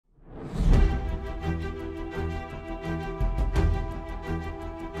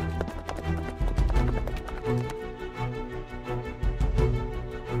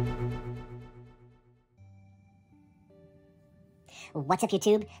What's up,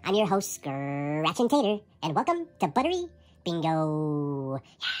 YouTube? I'm your host, Scratchin' Tater, and welcome to Buttery Bingo.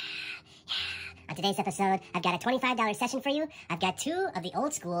 On today's episode, I've got a $25 session for you. I've got two of the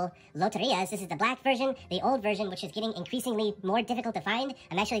old school Loterias. This is the black version, the old version, which is getting increasingly more difficult to find.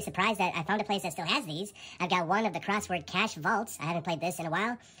 I'm actually surprised that I found a place that still has these. I've got one of the Crossword Cash Vaults. I haven't played this in a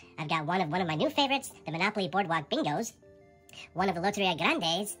while. I've got one of my new favorites, the Monopoly Boardwalk Bingos. One of the Loteria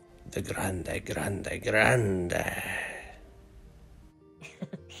Grandes. The Grande.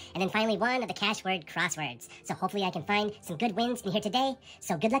 And then finally one of the cash word crosswords. So hopefully I can find some good wins in here today.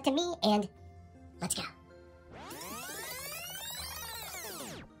 So good luck to me, and let's go.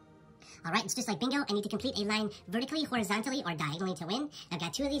 Alright, it's just like bingo. I need to complete a line vertically, horizontally, or diagonally to win. I've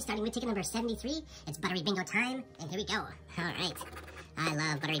got two of these, starting with ticket number 73. It's Buttery Bingo time, and here we go. Alright, I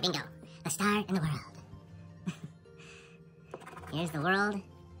love Buttery Bingo. The star in the world. Here's the world,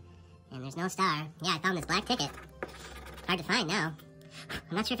 and there's no star. Yeah, I found this black ticket. Hard to find now.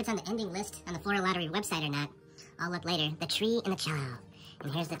 I'm not sure if it's on the ending list on the Florida Lottery website or not. I'll look later. The tree and the cello.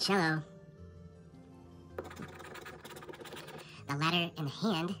 And here's the cello. The ladder and the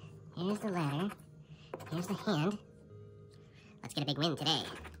hand. Here's the ladder. Here's the hand. Let's get a big win today.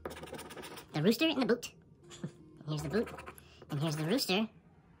 The rooster and the boot. Here's the boot. And here's the rooster.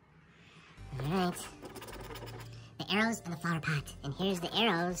 Alright. The arrows and the flower pot. And here's the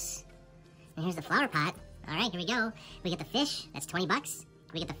arrows. And here's the flower pot. Alright, here we go. We get the fish, that's 20 bucks.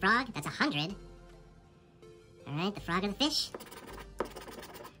 We get the frog, that's 100. Alright, the frog and the fish.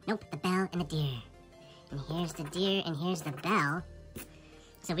 Nope, the bell and the deer. And here's the deer, and here's the bell.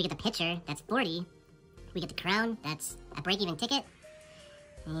 So we get the pitcher, that's 40. We get the crown, that's a break-even ticket.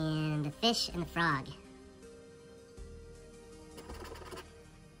 And the fish and the frog.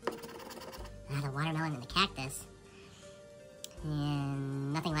 The watermelon and the cactus.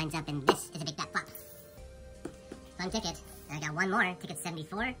 And nothing lines up, and this is a big fat flop. Fun ticket. And I got one more. Ticket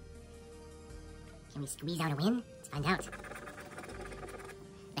 74. Can we squeeze out a win? Let's find out.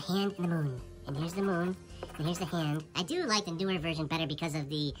 The hand and the moon. And here's the moon. And here's the hand. I do like the newer version better because of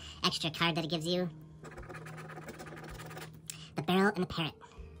the extra card that it gives you. The barrel and the parrot.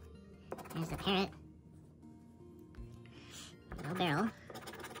 Here's the parrot. No barrel.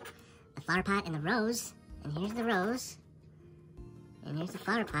 The flower pot and the rose. And here's the rose. And here's the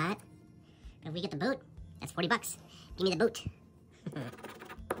flower pot. And we get the boot. That's 40 bucks. Give me the boot.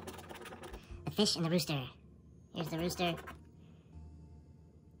 The fish and the rooster. Here's the rooster.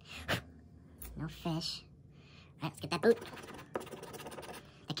 No fish. Alright, let's get that boot.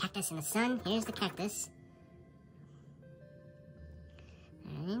 The cactus and the sun. Here's the cactus.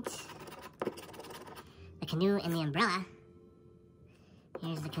 Alright. The canoe and the umbrella.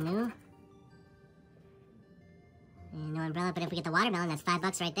 Here's the canoe. And no umbrella, but if we get the watermelon, that's 5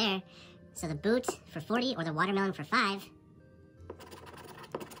 bucks right there. So the boot for 40 or the watermelon for 5.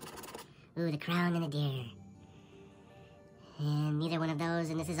 Ooh, the crown and the deer. And neither one of those,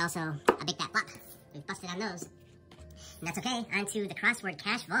 and this is also a big fat flop. We've busted on those. And that's okay. On to the Crossword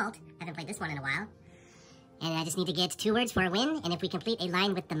Cash Vault. Haven't played this one in a while. And I just need to get 2 words for a win, and if we complete a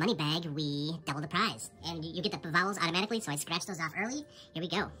line with the money bag, we double the prize. And you get the vowels automatically, so I scratched those off early. Here we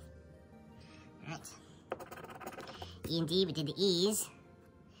go. Alright. E and D, we did the E's.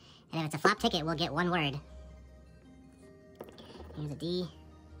 And if it's a flop ticket, we'll get 1 word. Here's a D.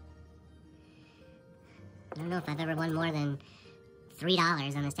 I don't know if I've ever won more than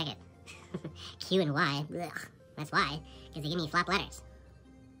 $3 on this ticket. Q and Y. Ugh. That's why, because they give me flop letters.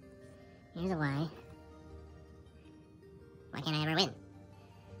 Here's a Y. Why can't I ever win?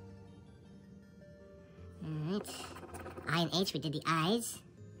 Alright. I and H, we did the I's.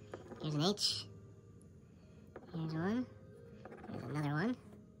 Here's an H. Here's one. Here's another one.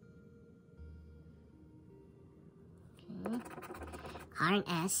 Okay. R and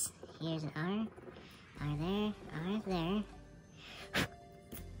S. Here's an R. R there. R there.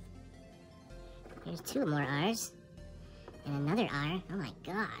 Here's 2 more R's. And another R. Oh my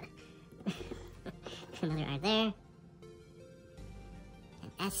god. Another R there.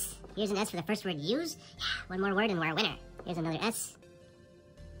 An S. Here's an S for the first word use. Yeah, 1 more word and we're a winner. Here's another S.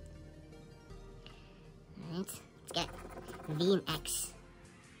 Alright, let's get V and X.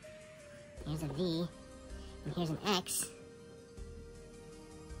 Here's a V. And here's an X.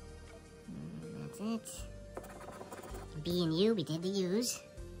 And that's it. B and U, we did the U's.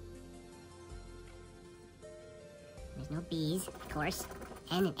 There's no B's, of course.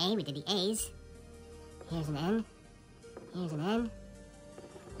 N and A, we did the A's. Here's an N. Here's an N.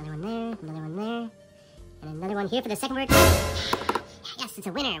 Another one there, another one there. And another one here for the second word. Yes, it's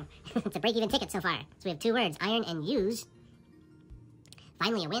a winner. It's a break-even ticket so far. So we have 2 words, iron and use.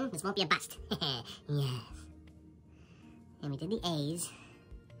 Finally a win. This won't be a bust. Yes. And we did the A's.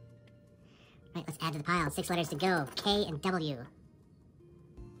 Right, let's add to the pile. 6 letters to go. K and W.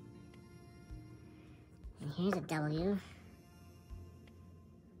 And here's a W.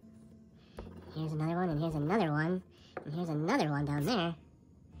 Here's another one, and here's another one. And here's another one down there.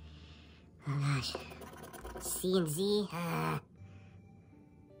 Oh gosh. C and Z.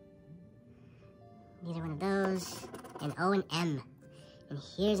 Neither one of those. And O and M. And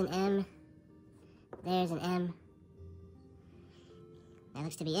here's an M. There's an M. That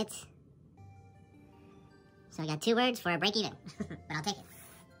looks to be it. So I got 2 words for a break even. But I'll take it.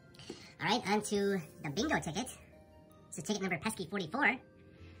 Alright, on to the bingo ticket. This is ticket number pesky 44.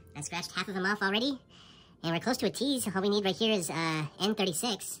 I scratched half of them off already. And we're close to a tease. All we need right here is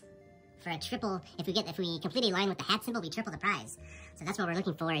N36 for a triple. If we complete a line with the hat symbol, we triple the prize. So that's what we're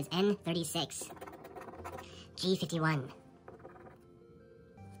looking for is N36. G51.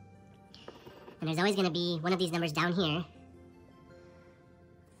 And there's always going to be one of these numbers down here.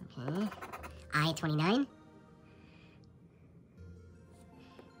 Okay. I-29.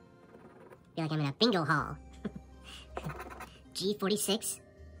 Feel like I'm in a bingo hall. G46.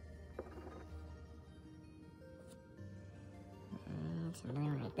 And another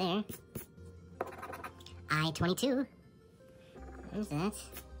one right there. I-22. There's that.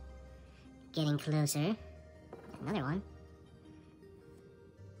 Getting closer. Another one.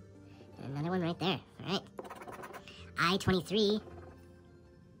 And another one right there. Alright. I-23.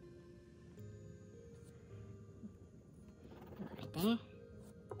 Right there.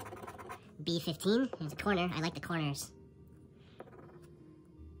 B15. Here's a corner. I like the corners.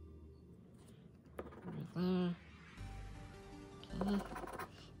 Right there. Okay.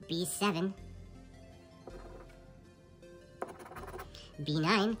 B7.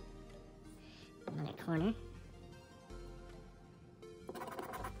 B9. Another corner.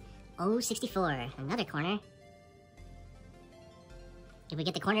 O64. Another corner. If we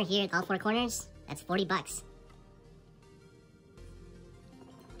get the corner here, all 4 corners, that's 40 bucks.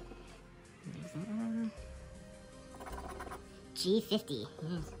 There's that one. G50.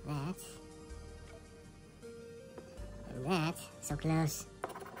 Here's that. And that. So close.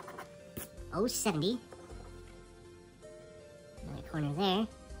 O70. Another corner there.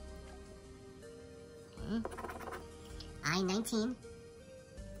 Okay. I-19.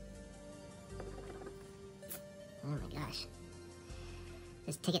 Oh my gosh.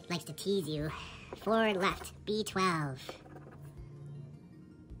 This ticket likes to tease you. 4 left. B12.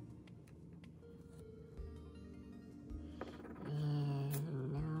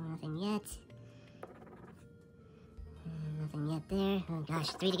 And no, nothing yet. Nothing yet there. Oh gosh,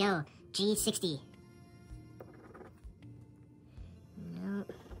 3 to go. G60.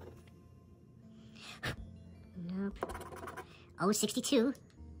 Nope. Nope. O62.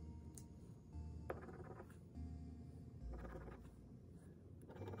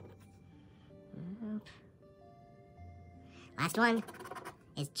 Nope. Last one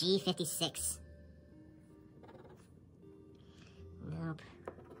is G56. Nope.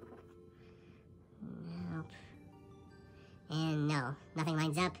 Nope. And no, nothing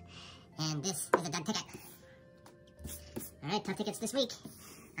lines up. And this is a dud ticket. Alright, tough tickets this week.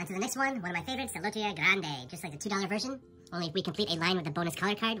 On to the next one of my favorites, the Loteria Grande. Just like the $2 version, only if we complete a line with the bonus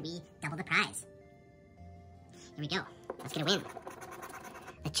color card, we double the prize. Here we go. Let's get a win.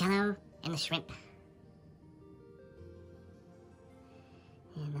 The cello and the shrimp.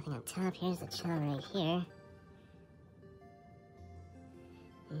 And nothing on top. Here's the cello right here.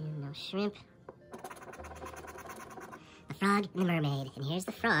 And no shrimp. The frog and the mermaid. And here's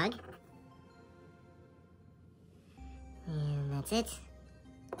the frog. And that's it.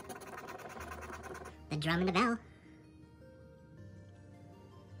 The drum and the bell.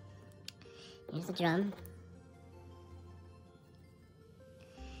 Here's the drum.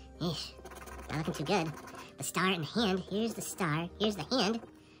 Eesh, not looking too good. The star and the hand. Here's the star. Here's the hand.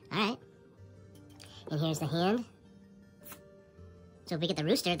 Alright. And here's the hand. So if we get the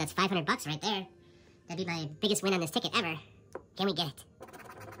rooster, that's 500 bucks right there. That'd be my biggest win on this ticket ever. Can we get it?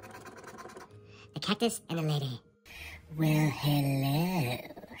 The cactus and the lady. Well, hello,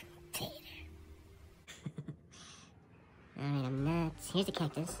 Tater. Alright, I'm not... Here's the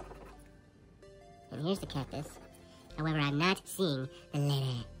cactus. And here's the cactus. However, I'm not seeing the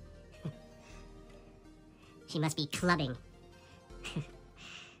lady. She must be clubbing.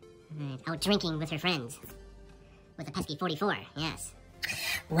 Right. Out drinking with her friends. With the pesky 44, yes.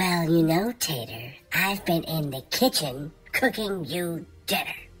 Well, you know, Tater, I've been in the kitchen cooking you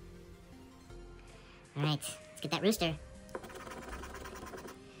dinner. Alright, let's get that rooster.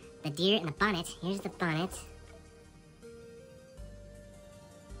 The deer and the bonnet. Here's the bonnet.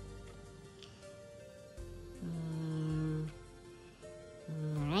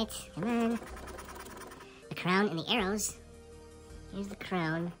 Alright, come on. The crown and the arrows. Here's the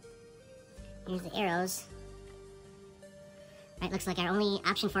crown. Here's the arrows. Alright, looks like our only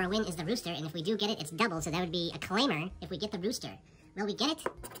option for a win is the rooster, and if we do get it, it's double, so that would be a claimer if we get the rooster. Will we get it?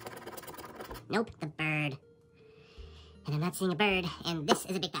 Nope, the bird. And I'm not seeing a bird, and this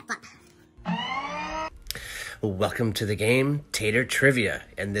is a big fat flop. Welcome to the game, Tater Trivia,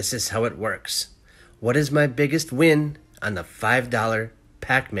 and this is how it works. What is my biggest win on the $5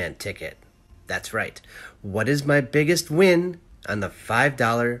 Pac-Man ticket? That's right. What is my biggest win on the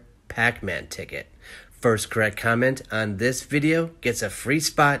 $5 Pac-Man ticket? First correct comment on this video gets a free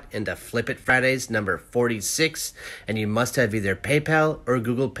spot into Flip It Fridays number 46, and you must have either PayPal or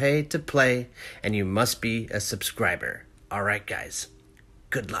Google Pay to play, and you must be a subscriber. All right, guys.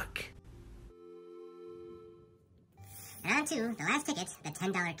 Good luck. And on to the last ticket, the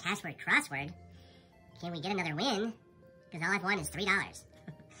 $10 Cashword Crossword. Can we get another win? Because all I've won is $3.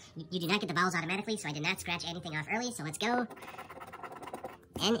 You do not get the vowels automatically, so I did not scratch anything off early, so let's go.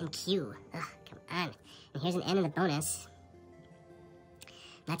 N and Q. Ugh, come on. And here's an N in the bonus.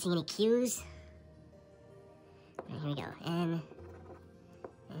 Not seeing any Q's. All right, here we go. N.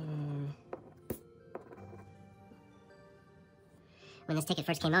 When this ticket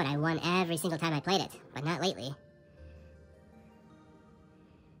first came out, I won every single time I played it, but not lately.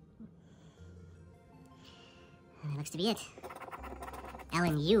 That looks to be it. L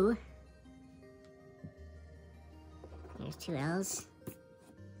and U. Here's two L's.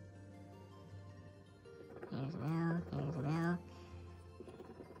 Here's an L. Here's an L.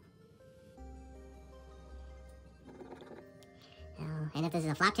 L. And if this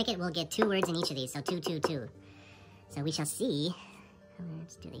is a flop ticket, we'll get 2 words in each of these. So 2, 2, 2. So we shall see.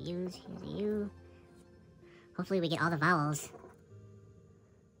 Let's do the U's. Here's a U. Hopefully we get all the vowels.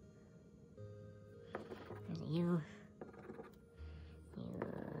 There's a U.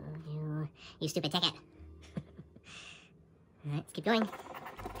 You stupid ticket. Alright, let's keep going.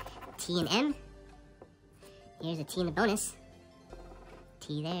 T and M. Here's a T in the bonus.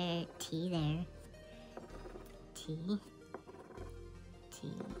 T there, T there. T.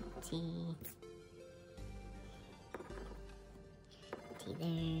 T, T. T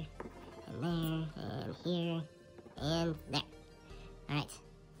there, and here, and there. Alright.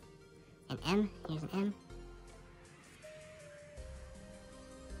 An M, here's an M.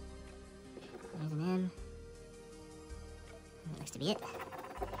 There's an M. That looks to be it.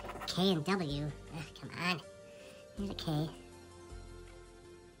 K and W. Ugh, come on. Here's a K.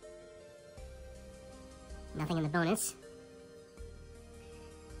 Nothing in the bonus.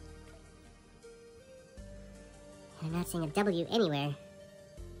 I'm not seeing a W anywhere.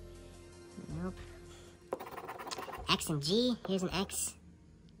 Nope. X and G. Here's an X.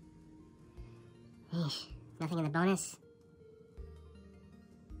 Eesh. Nothing in the bonus.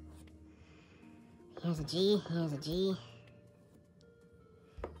 Here's a G. Here's a G.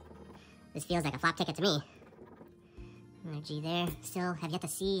 This feels like a flop ticket to me. Another G there. Still have yet to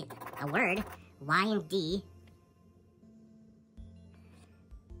see a word. Y and D.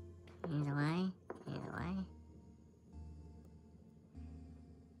 Here's a Y. Here's a Y.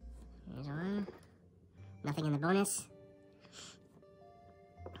 Here's a Y. Nothing in the bonus.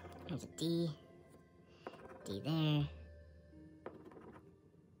 Here's a D. D there.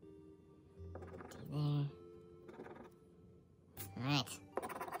 D there. Alright.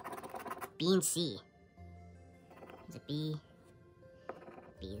 B and C. There's a B.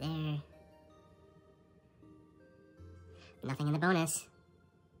 B there. Nothing in the bonus.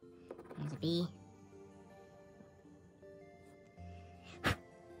 There's a B.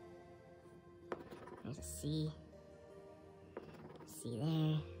 There's a C. C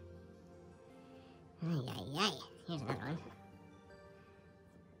there. Ay, ay, ay. Here's another one.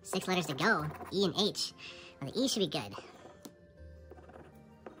 6 letters to go. E and H. Well, the E should be good.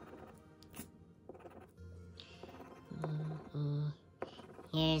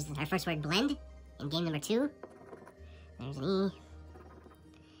 Here's our first word, blend, in game number 2. There's an E.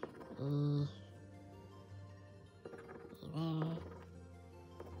 E. E there.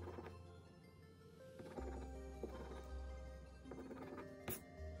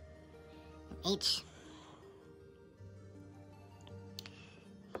 An H.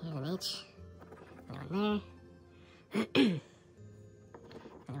 Here's an H. Another one there.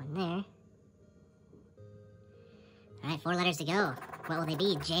 Another one there. Alright, 4 letters to go. What will they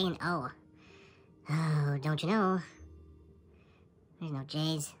be? J and O. Oh, don't you know? There's no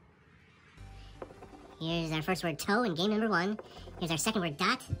J's. Here's our first word, toe, in game number 1. Here's our second word,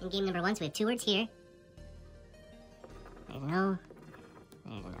 dot, in game number 1, so we have 2 words here. There's an O.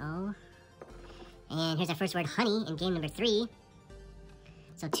 There's an O. And here's our first word, honey, in game number 3.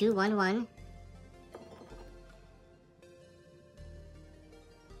 So 2, 1, 1.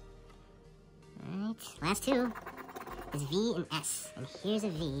 Alright, last two is V and S. And here's a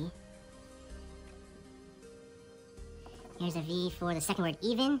V. Here's a V for the second word,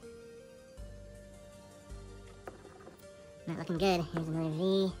 even. Not looking good. Here's another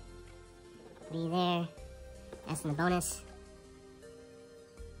V. V there. S in the bonus.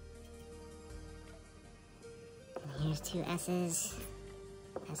 And here's two S's.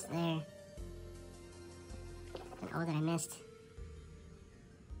 S there. An O that I missed.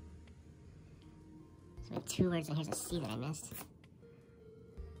 So we have two words, and here's a C that I missed.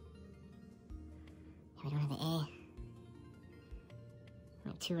 Here we don't have the A.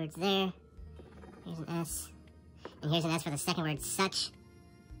 We have two words there. Here's an S. And here's an S for the second word, such.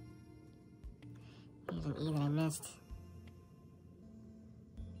 Here's an E that I missed.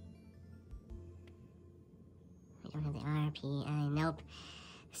 We don't have the R, P, I, nope.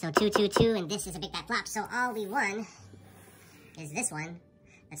 So 2, 2, 2, and this is a big fat flop. So all we won is this one.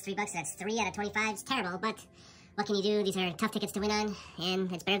 That's $3, so that's 3 out of 25. It's terrible, but what can you do? These are tough tickets to win on,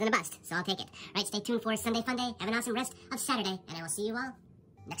 and it's better than a bust, so I'll take it. All right, stay tuned for Sunday Fun Day. Have an awesome rest of Saturday, and I will see you all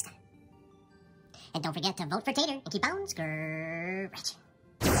next time. And don't forget to vote for Tater and keep on scratching.